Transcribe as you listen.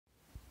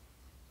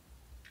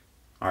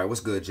All right,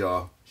 what's good,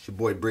 y'all? It's your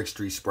boy Brick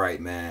Street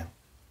Sprite, man.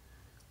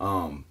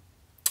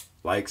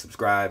 Like,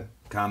 subscribe,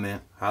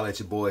 comment, holla at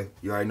your boy.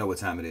 You already know what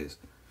time it is.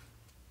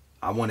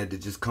 I wanted to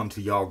just come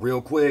to y'all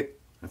real quick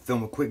and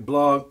film a quick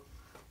blog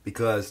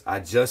because I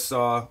just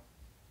saw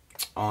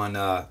on,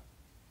 I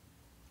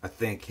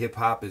think Hip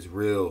Hop Is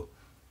Real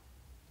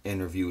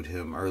interviewed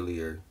him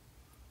earlier.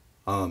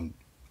 I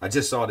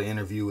just saw the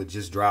interview. It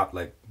just dropped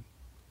like,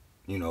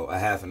 a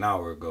half an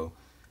hour ago,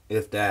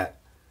 if that.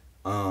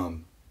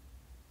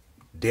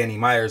 Danny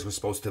Myers was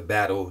supposed to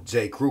battle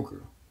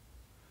Jkrooger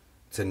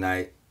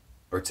tonight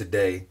or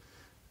today,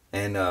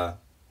 and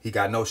he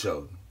got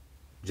no-showed.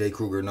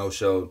 Jkrooger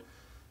no-showed.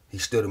 He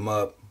stood him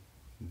up,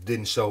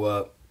 didn't show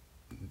up.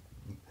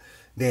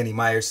 Danny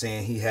Myers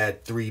saying he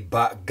had 3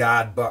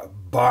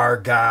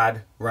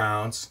 BarGod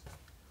rounds.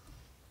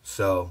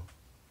 So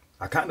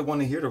I kind of want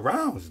to hear the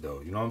rounds,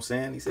 though. You know what I'm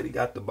saying? He said he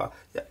got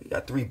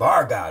 3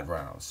 BarGod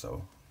rounds.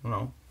 So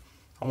I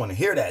want to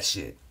hear that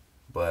shit.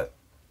 But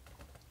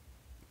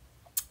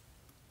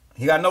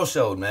he got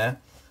no-showed, man.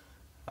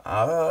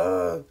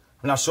 I'm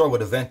not sure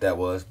what event that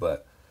was,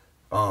 but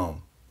I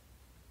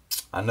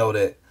know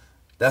that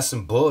that's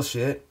some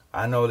bullshit.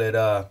 I know that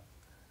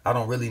I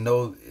don't really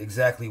know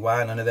exactly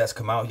why none of that's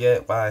come out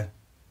yet. Why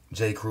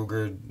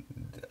Jkrooger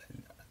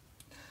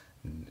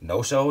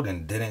no-showed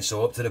and didn't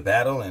show up to the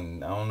battle,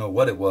 and I don't know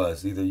what it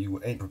was. Either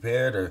you ain't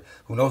prepared, or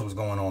who knows what's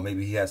going on.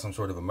 Maybe he had some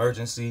sort of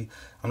emergency.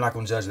 I'm not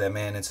going to judge that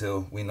man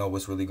until we know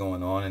what's really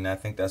going on, and I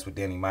think that's what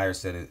Danny Myers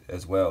said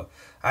as well.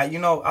 I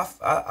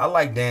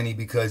like Danny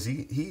because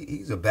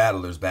he's a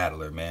battler's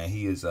battler, man.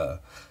 He is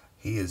a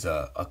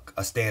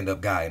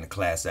stand-up guy in a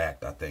class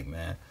act, I think,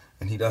 man.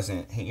 And he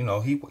doesn't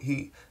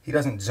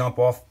jump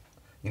off,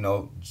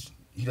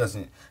 he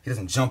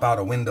doesn't jump out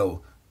a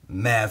window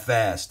mad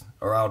fast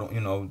or out,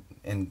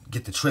 and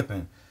get to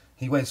tripping.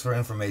 He waits for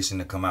information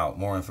to come out,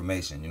 more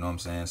information, you know what I'm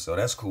saying? So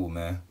that's cool,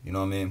 man. You know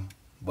what I mean?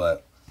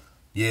 But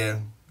yeah,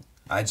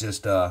 I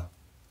just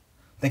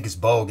think it's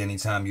bold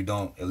anytime you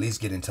don't at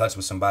least get in touch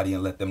with somebody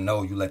and let them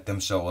know, you let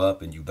them show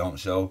up and you don't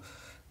show.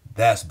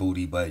 That's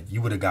booty, but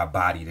you would have got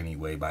bodied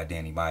anyway by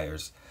Danny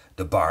Myers,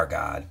 the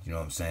BarGod, you know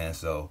what I'm saying?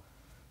 So,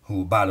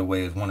 who, by the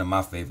way, is one of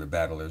my favorite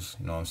battlers,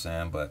 you know what I'm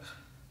saying? But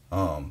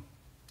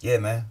yeah,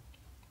 man.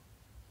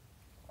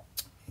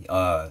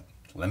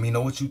 Let me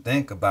know what you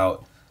think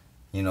about,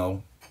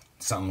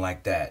 something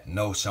like that.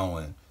 No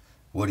showing.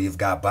 Would he have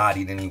got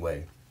bodied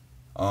anyway?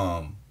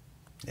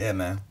 Yeah,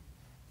 man.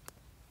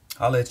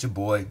 Holla at your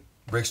boy,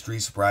 Brick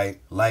Street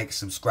Sprite. Like,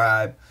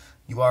 subscribe.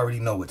 You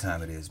already know what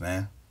time it is,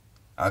 man.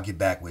 I'll get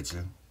back with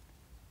you.